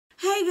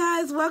Hey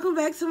guys, welcome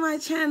back to my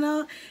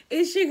channel.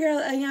 It's your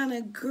girl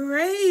Ayana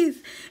Grace,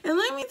 and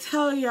let me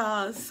tell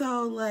y'all,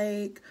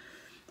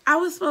 I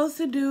was supposed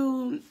to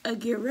do a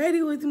get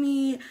ready with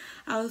me.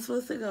 I was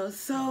supposed to go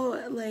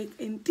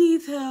in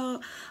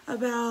detail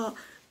about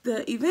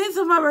the events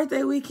of my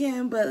birthday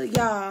weekend, but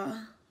y'all,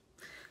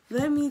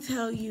 let me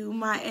tell you,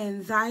 my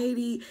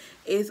anxiety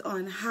is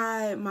on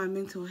high, my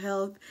mental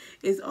health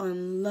is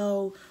on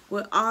low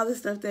with all the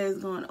stuff that is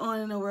going on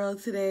in the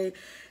world today.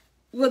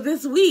 Well,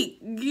 this week,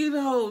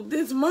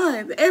 this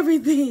month,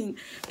 everything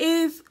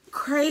is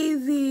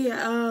crazy.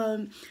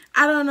 I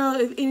don't know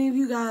if any of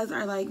you guys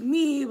are like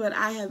me, but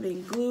I have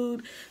been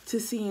glued to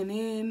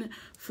CNN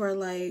for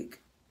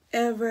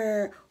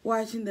ever,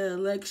 watching the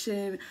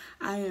election.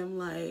 I am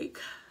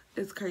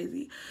it's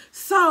crazy.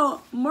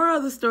 So, moral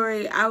of the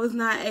story, I was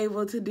not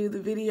able to do the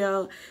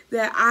video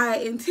that I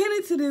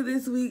intended to do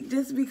this week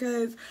just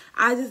because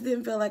I just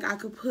didn't feel like I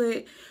could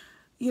put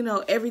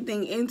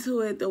everything into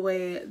it the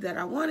way that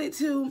I wanted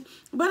to,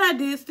 but I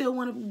did still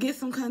want to get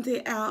some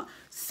content out.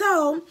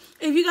 So,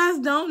 if you guys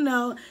don't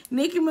know,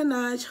 Nicki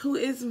Minaj, who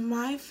is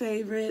my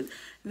favorite,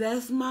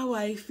 that's my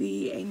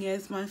wifey, and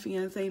yes, my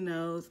fiance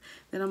knows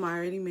that I'm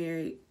already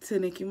married to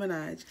Nicki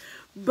Minaj,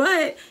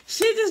 but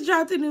she just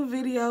dropped a new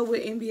video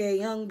with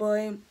NBA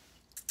YoungBoy,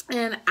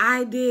 and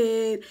I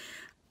did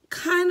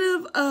kind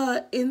of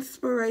a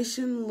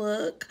inspiration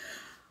look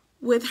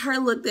with her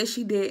look that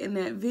she did in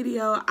that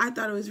video. I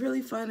thought it was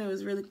really fun, it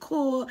was really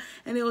cool,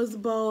 and it was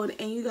bold.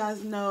 And you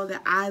guys know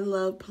that I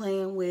love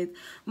playing with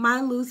my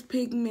loose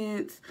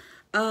pigments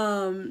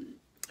from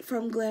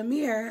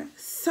Glamour.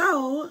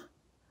 So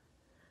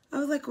I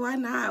was like, why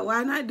not?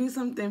 Why not do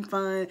something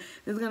fun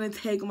that's gonna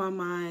take my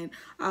mind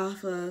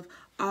off of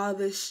all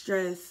the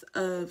stress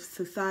of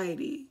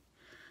society?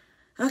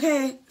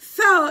 Okay,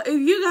 so if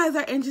you guys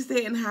are interested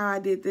in how I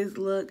did this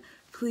look,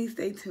 please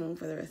stay tuned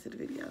for the rest of the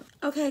video.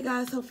 Okay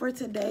guys, so for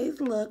today's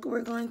look,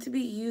 we're going to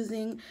be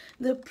using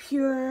the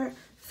Pure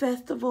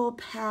Festival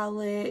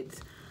palette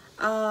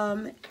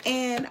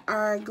and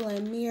our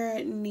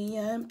Glamour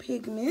Neon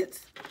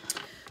pigments.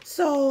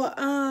 So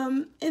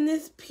in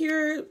this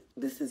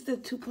is the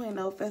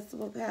 2.0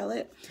 Festival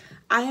palette.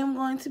 I am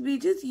going to be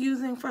just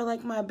using for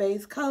my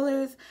base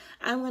colors.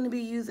 I'm going to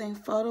be using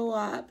Photo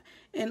Op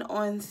and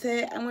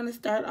Onset. I'm going to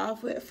start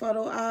off with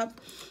Photo Op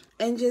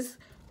and just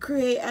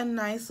create a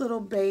nice little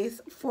base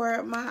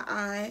for my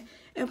eye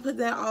and put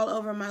that all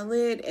over my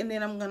lid, and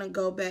then I'm gonna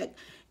go back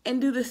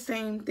and do the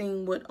same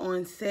thing with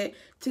Onset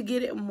to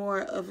get it more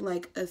of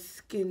a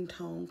skin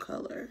tone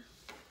color.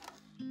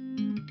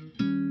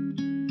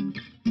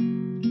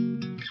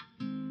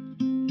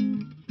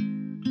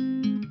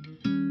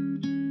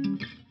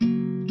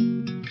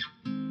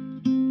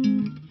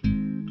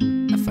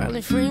 I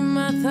finally freed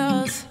my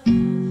thoughts,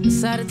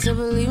 decided to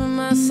believe in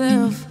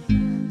myself.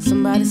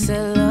 Somebody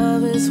said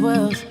love is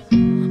wealth.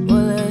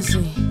 Well,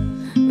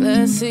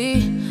 let's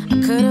see.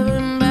 I could have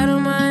been better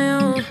on my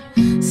own.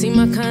 See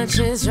my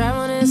conscience drive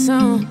on its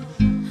own.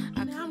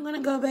 Now I'm going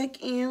to go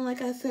back in,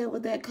 like I said,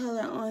 with that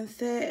color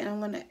Onset, and I'm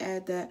going to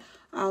add that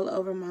all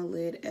over my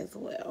lid as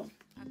well.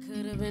 I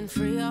could have been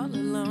free all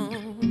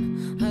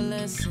alone. A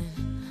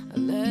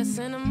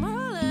lesson I'm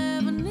all I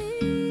ever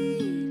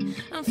need.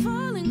 I'm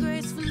falling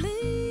gracefully.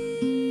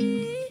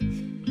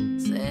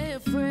 Say a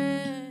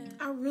prayer.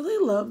 I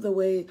really love the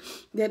way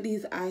that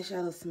these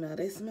eyeshadows smell.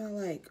 They smell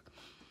like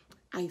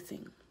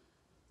icing.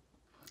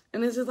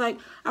 And it's just I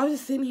was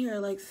just sitting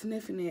here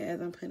sniffing it as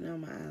I'm putting it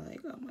on my eye.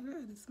 Oh my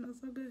God, it smells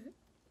so good.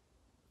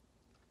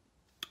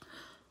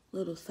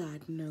 Little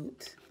side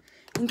note.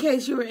 In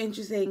case you were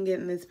interested in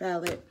getting this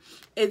palette,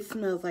 it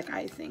smells like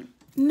icing.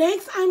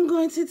 Next, I'm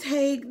going to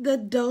take the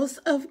Dose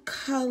of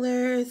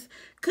Colors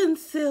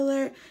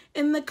concealer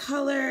in the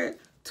color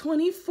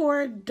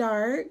 24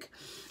 Dark.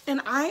 And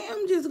I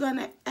am just going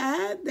to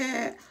add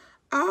that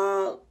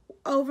all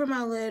over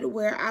my lid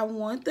where I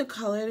want the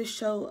color to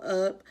show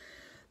up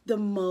the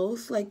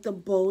most, the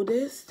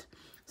boldest.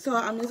 So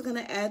I'm just going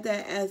to add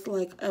that as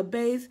a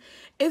base.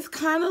 It's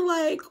kind of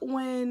like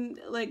when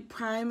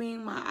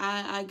priming my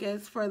eye, I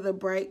guess, for the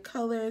bright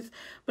colors.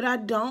 But I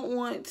don't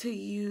want to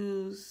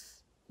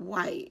use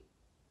white,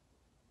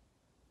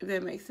 if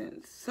that makes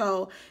sense.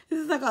 So this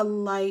is a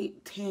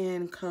light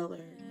tan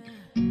color.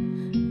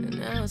 And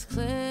now it's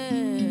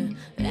clear,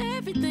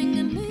 everything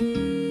I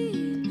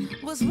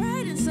need was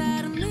right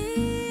inside of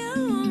me.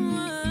 Oh,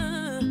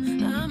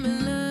 I'm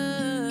in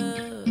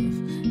love,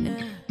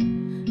 yeah.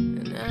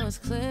 And now it's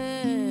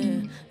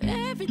clear,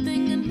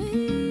 everything I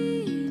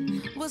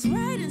need was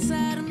right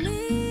inside of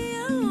me.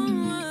 Oh,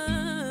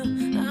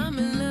 I'm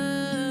in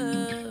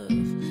love,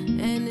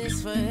 and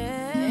it's forever.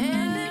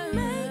 And it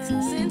makes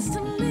sense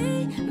to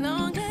me,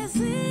 long as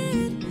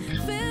it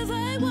feels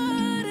like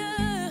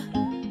water.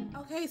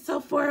 Okay,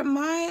 so for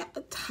my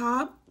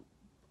top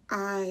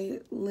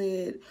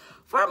eyelid,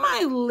 for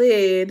my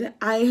lid,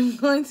 I am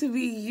going to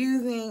be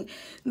using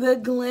the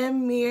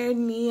Glamour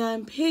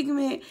Neon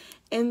pigment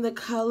in the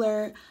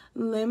color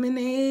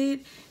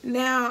Lemonade.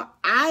 Now,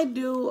 I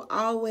do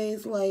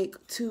always like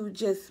to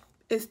just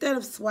instead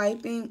of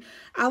swiping,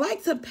 I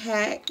like to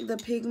pack the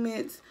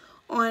pigments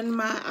on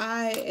my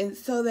eye and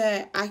so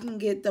that I can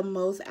get the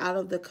most out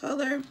of the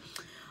color.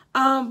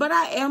 But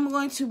I am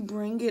going to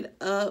bring it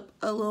up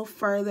a little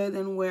further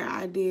than where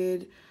I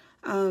did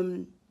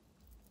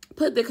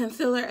put the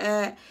concealer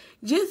at,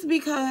 just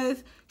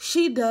because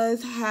she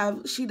does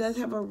have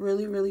a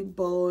really, really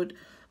bold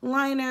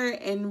liner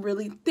and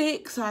really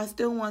thick, so I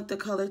still want the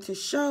color to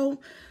show.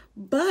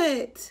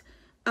 But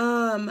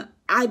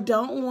I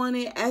don't want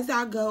it, as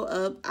I go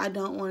up, I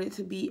don't want it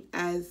to be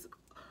as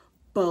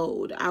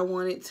bold. I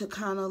want it to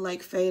kind of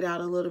like fade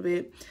out a little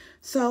bit.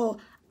 So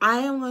I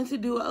am going to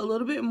do a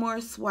little bit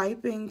more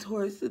swiping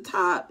towards the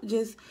top,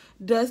 just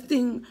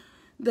dusting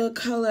the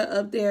color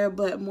up there,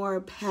 but more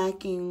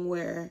packing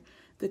where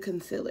the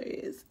concealer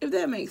is, if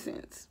that makes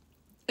sense.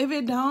 If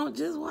it don't,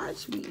 just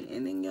watch me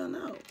and then you'll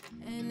know.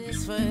 And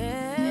it's forever,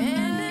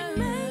 and it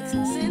makes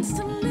sense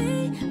to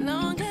me,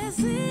 long as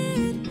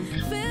it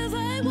feels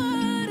like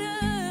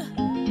water.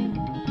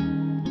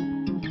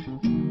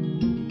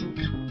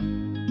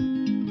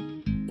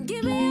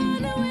 Give me all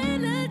new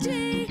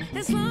energy,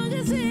 as long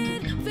as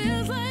it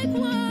feels like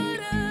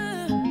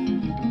water.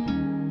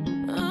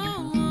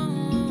 Oh,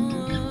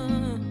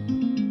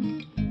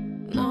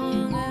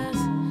 long as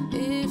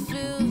it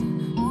feels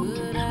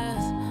good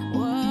as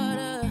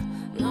water.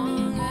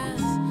 Long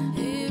as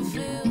it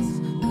feels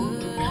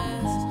good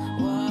as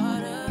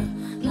water.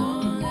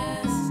 Long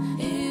as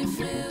it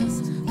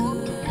feels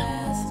good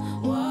as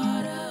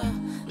water.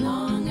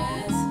 Long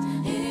as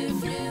it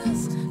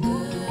feels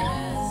good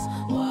as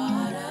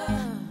water.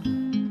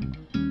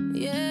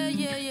 Yeah,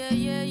 yeah, yeah,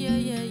 yeah, yeah,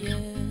 yeah, yeah.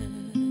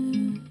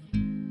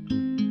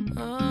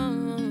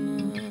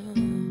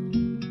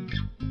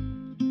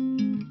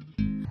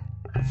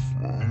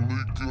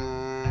 Finally got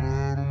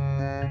out of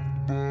my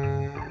box.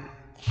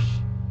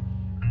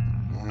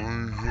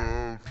 I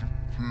have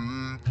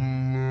to pay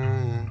the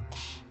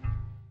locks.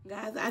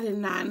 Guys, I did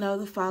not know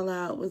the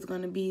fallout was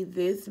going to be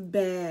this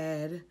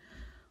bad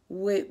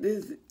with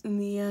this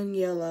neon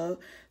yellow.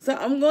 So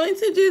I'm going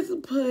to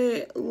just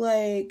put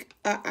like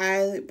an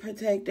eye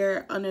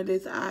protector under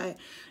this eye.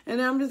 And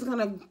then I'm just going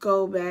to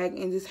go back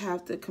and just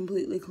have to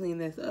completely clean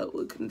this up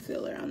with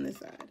concealer on this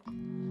side.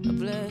 A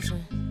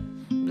blessing,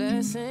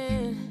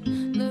 blessing.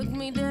 Look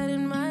me dead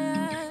in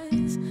my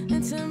eyes,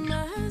 and to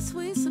my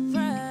sweet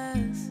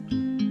surprise,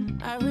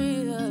 I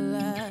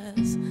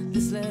realize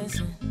this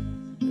lesson.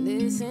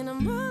 Listen,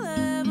 I'm all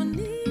I ever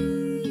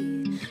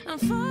need. I'm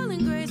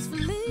falling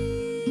gracefully.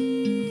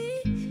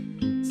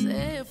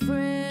 Say a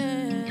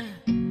prayer,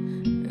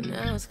 and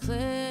now it's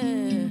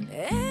clear.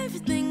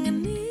 Everything I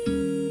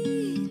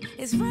need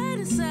is right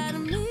inside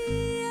of me.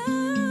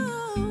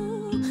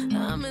 Oh,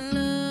 I'm in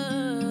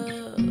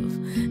love,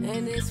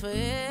 and it's forever.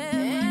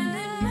 And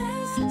it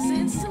makes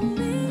sense to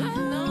me,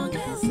 long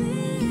as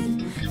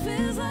it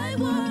feels like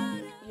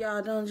water.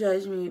 Y'all don't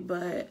judge me,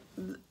 but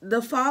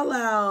the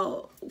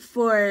fallout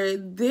for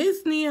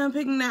this neon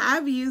pigment,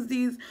 I've used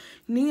these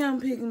neon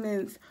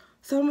pigments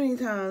so many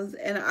times,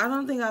 and I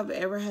don't think I've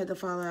ever had the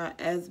fallout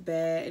as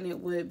bad, and it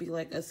would be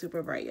like a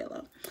super bright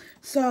yellow.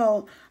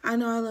 So I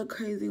know I look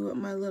crazy with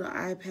my little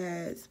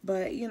iPads,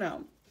 but you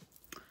know,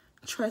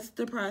 trust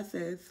the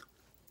process.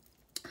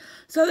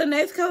 So the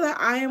next color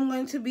I am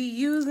going to be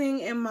using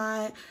in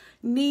my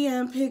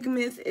neon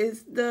pigments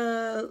is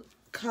the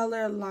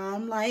color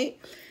Limelight,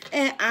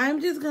 and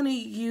I'm just gonna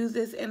use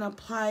this and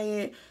apply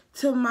it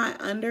to my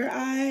under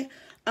eye.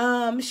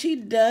 She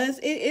does,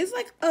 it is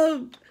like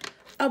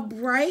a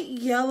bright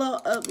yellow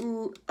up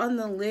on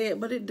the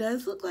lid, but it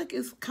does look like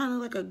it's kind of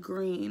like a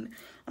green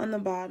on the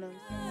bottom.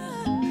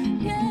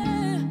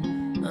 Yeah.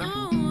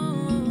 Oh,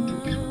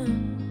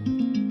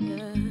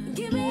 yeah.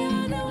 Give me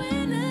all new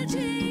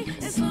energy,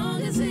 as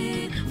long as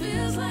it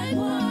feels like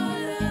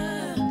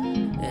water.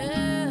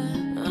 Yeah.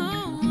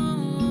 Oh,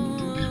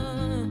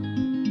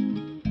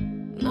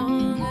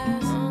 long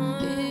as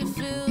it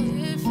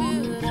feels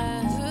good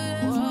as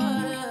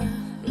water.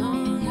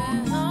 Long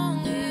as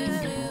it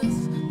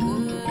feels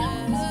good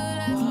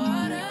as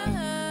water.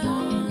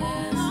 Long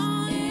as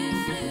it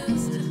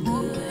feels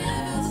good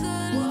as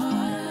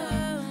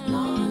water.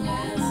 Long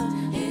as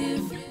it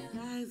feels.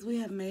 Guys, we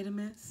have made a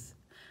mess,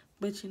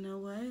 but you know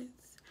what?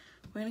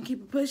 We're gonna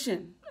keep it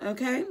pushing,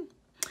 okay?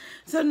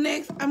 So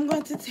next, I'm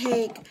going to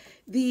take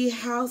the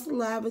House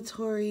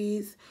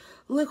Laboratories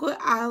liquid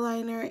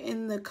eyeliner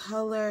in the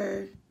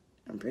color,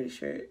 I'm pretty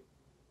sure,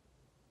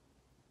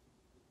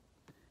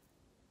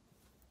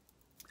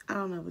 I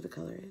don't know what the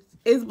color is.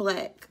 It's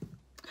black.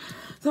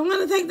 So I'm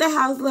going to take the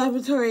House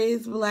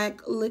Laboratories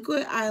black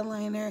liquid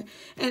eyeliner,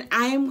 and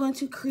I am going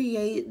to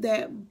create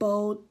that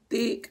bold,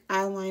 thick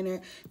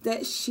eyeliner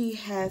that she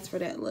has for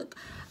that look.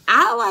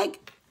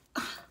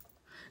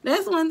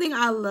 That's one thing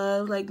I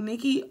love. Like,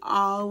 Nicki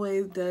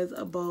always does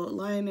a bold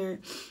liner.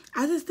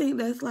 I just think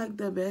that's like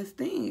the best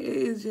thing. It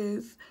is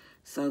just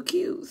so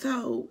cute.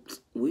 So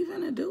we're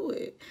gonna do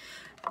it.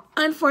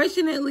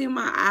 Unfortunately,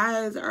 my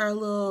eyes are a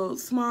little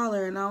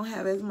smaller and I don't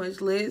have as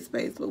much lid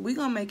space, but we're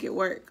gonna make it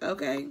work,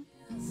 okay?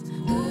 Good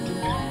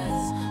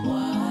as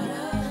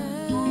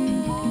water.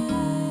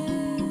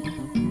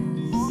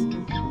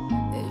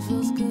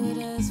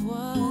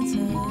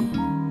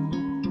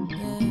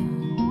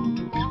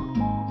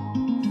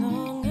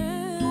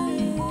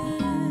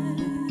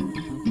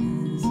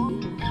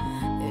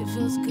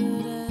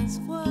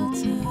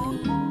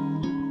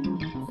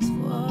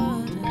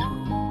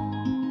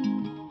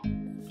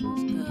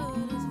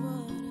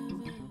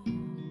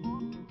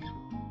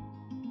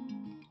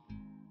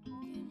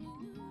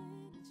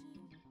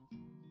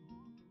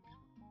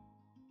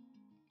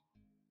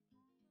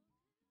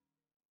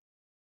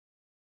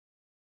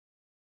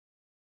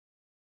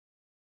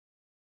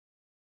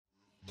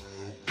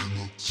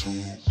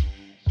 Get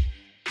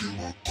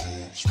my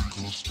cup,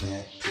 speaking of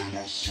smoke, play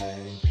my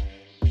song.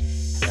 On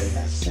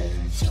my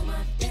phone, Do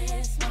my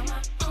dance on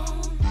my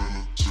own.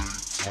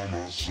 meditate on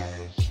my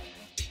zone.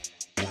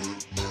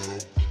 What now?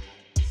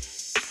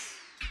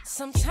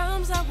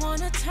 Sometimes I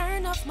wanna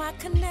turn off my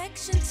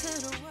connection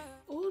to the world.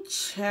 Oh,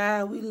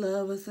 child, we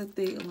love us a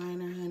thick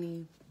liner,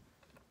 honey.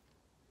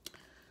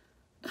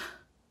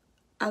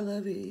 I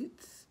love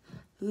it.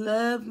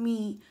 Love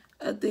me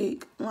a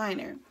thick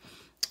liner.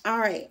 All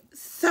right,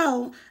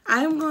 so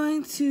I'm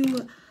going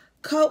to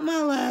coat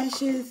my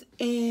lashes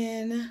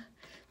in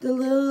the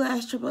Little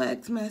Lash Triple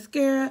X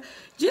mascara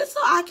just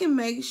so I can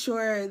make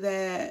sure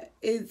that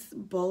it's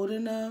bold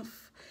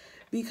enough,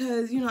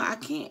 because, you know, I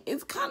can't,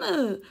 it's kind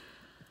of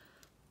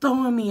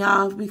throwing me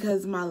off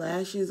because my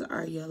lashes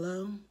are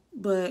yellow.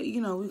 But, you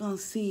know, we're going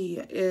to see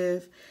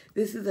if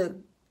this is a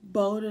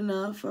bold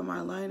enough for my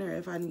liner,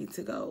 if I need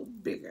to go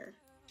bigger.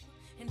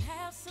 And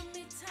have some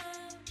me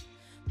time,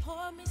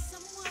 pour me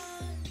some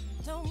wine.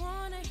 Don't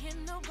wanna hear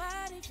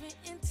nobody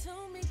venting to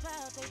me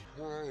about they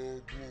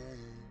Problems.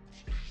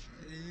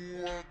 See,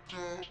 I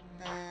got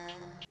mine.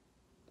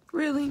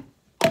 Really?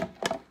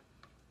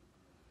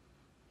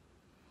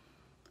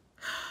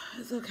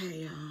 It's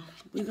okay, y'all.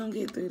 We're going to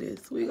get through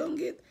this. We're going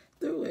to get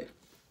through it.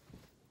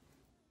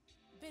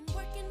 been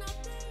working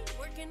all day,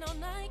 working all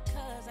night,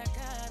 cause I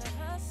gotta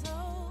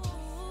hustle.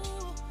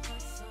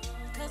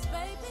 Cause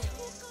baby,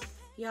 who gon'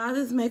 pay? Y'all,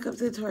 this makeup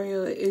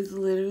tutorial is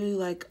literally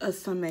like a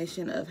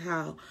summation of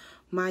how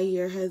my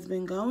year has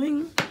been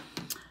going.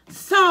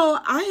 So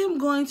I am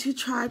going to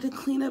try to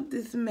clean up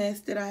this mess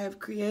that I have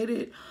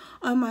created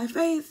on my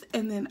face,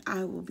 and then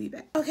I will be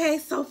back. Okay,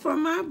 so for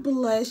my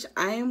blush,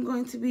 I am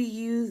going to be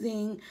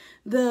using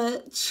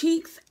the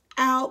Cheeks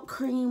Out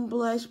Cream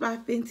Blush by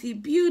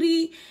Fenty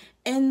Beauty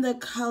in the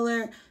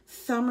color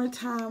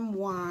Summertime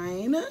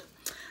Wine.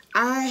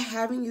 I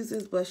haven't used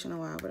this blush in a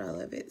while, but I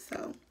love it,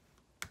 so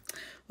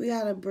we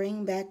gotta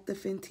bring back the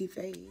Fenty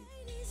fade.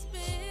 These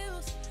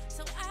bills,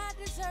 so I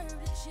deserve to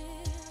chill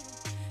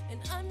and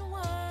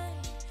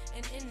unwind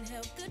and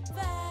inhale good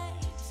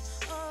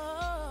vibes.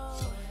 Oh,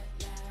 sweat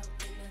loud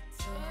in the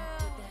tub,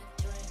 put that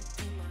drink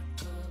in my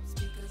cup,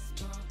 speakers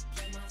bump,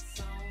 play my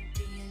song,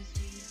 B&B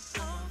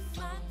on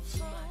my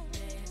phone,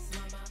 dance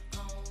on my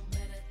own,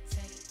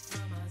 meditate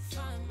from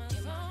my zone.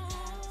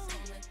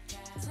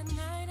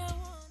 Tonight I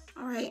want.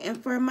 All right, and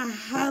for my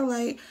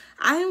highlight,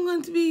 I am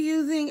going to be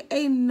using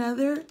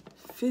another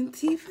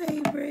Fenty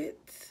favorite.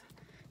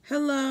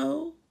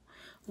 Hello,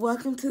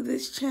 welcome to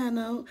this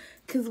channel,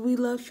 because we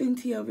love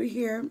Fenty over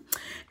here.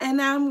 And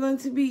now I'm going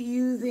to be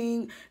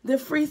using the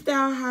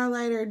Freestyle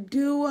Highlighter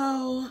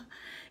Duo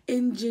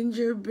in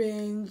Ginger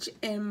Binge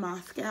and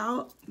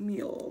Moscow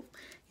Mule.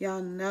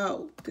 Y'all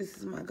know this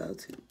is my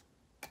go-to.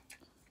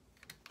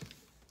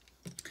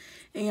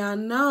 And y'all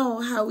know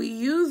how we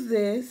use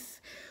this.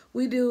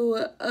 We do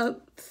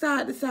up,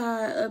 side to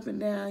side, up and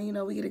down. You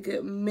know, we get a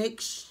good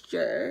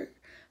mixture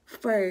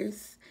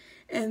first,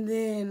 and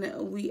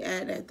then we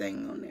add that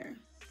thing on there.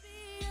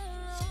 Be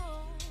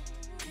alone,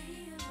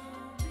 be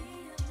alone,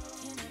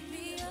 can I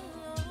be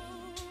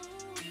alone?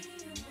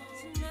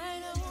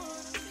 Tonight I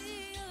wanna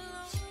be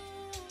alone,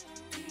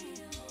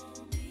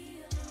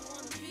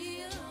 wanna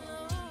be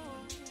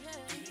alone,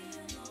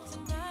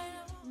 Tonight I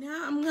wanna. Now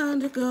I'm going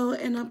to go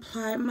and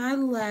apply my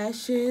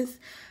lashes.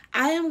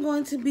 I am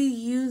going to be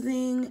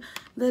using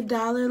the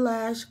Dollar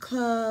Lash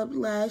Club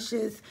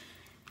lashes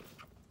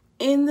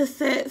in the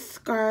set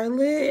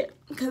Scarlet,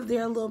 because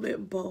they're a little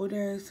bit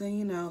bolder, so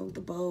you know, the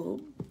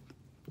bold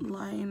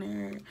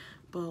liner,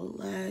 bold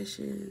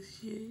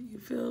lashes, you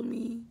feel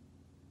me?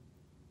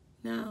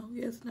 No,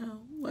 yes, no,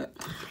 what?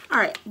 All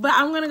right, but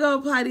I'm gonna go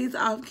apply these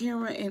off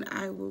camera, and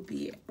I will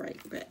be right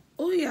back.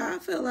 Oh yeah, I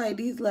feel like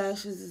these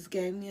lashes just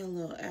gave me a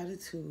little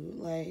attitude.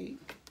 Like,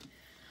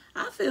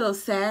 I feel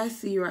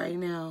sassy right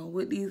now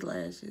with these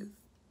lashes.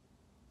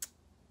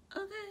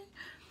 Okay.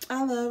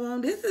 I love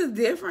them. This is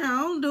different.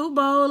 I don't do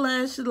bold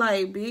lashes,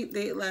 like big,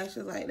 thick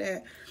lashes like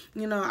that.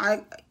 You know,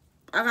 I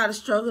got to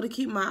struggle to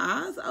keep my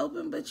eyes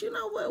open, but you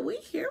know what? We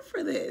here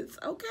for this,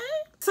 okay?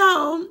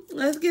 So,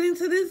 let's get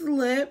into this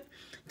lip.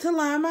 To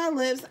line my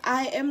lips,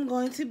 I am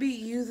going to be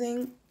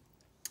using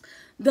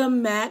the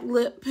MAC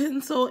lip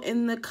pencil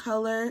in the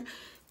color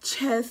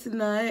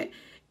Chestnut.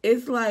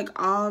 It's like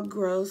all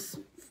gross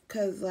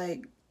because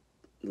like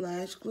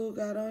lash glue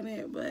got on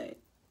it, but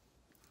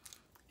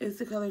it's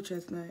the color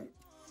Chestnut.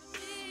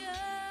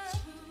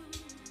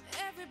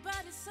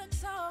 Everybody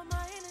sucks all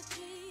my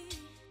energy,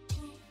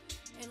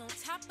 and on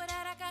top of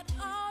that I got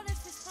all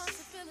this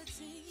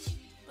responsibility,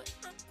 but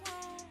I'm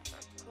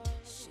grown.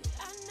 Shit,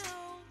 I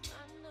know,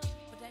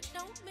 but that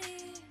don't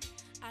mean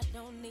I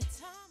don't need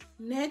time.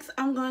 Next,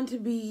 I'm going to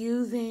be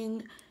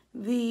using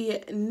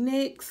the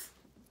NYX,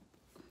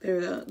 there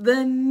we go, the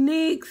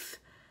NYX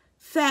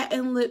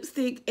satin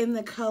lipstick in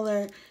the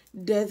color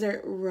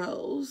Desert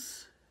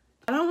Rose.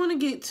 I don't want to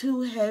get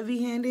too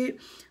heavy-handed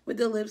with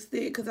the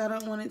lipstick because I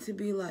don't want it to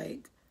be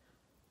like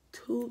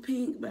too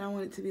pink, but I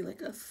want it to be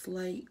like a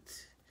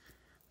slight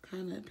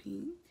kind of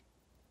pink.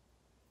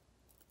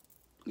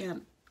 Yeah,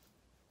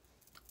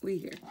 we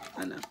here.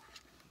 I know.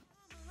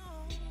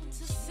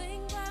 To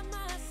sing by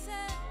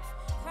myself,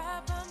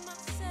 cry by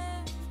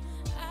myself.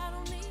 I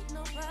don't need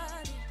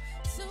nobody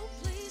to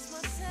please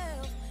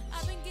myself.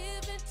 I've been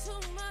giving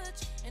too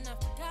much and I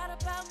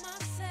forgot about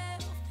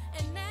myself.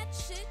 And that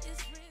shit is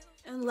real.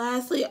 And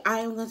lastly, I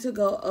am going to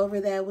go over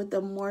that with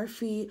the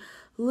Morphe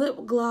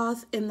lip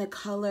gloss in the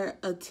color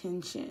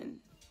Attention.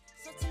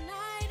 So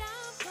tonight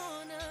I'm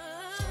gonna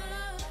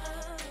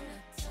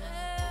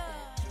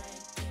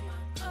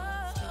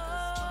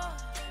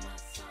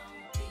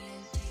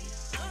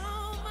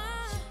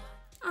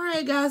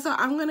Alright guys, so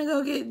I'm going to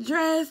go get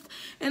dressed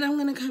and I'm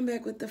going to come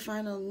back with the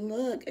final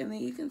look and then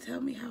you can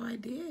tell me how I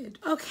did.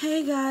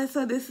 Okay guys,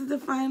 so this is the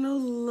final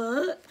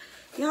look.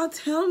 Y'all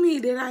tell me,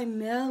 did I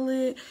nail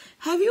it?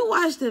 Have you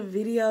watched the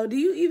video? Do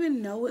you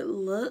even know what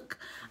look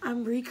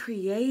I'm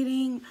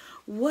recreating?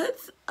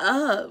 What's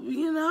up?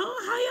 You know,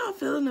 how y'all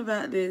feeling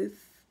about this?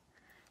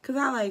 Because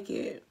I like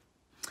it.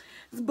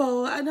 It's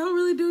bold. I don't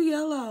really do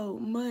yellow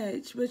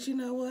much, but you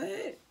know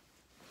what?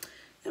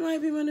 It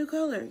might be my new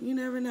color. You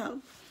never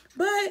know.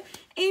 But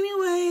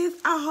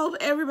anyways, I hope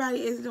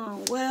everybody is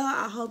doing well.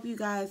 I hope you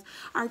guys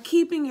are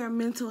keeping your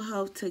mental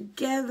health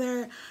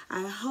together.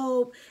 I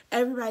hope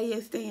everybody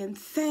is staying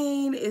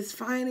sane, is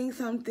finding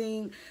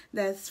something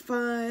that's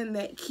fun,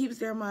 that keeps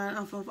their mind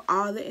off of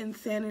all the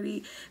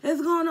insanity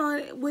that's going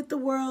on with the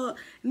world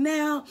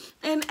now.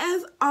 And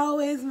as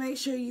always, make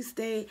sure you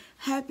stay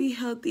happy,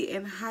 healthy,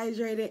 and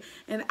hydrated.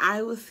 And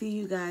I will see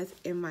you guys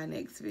in my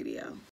next video.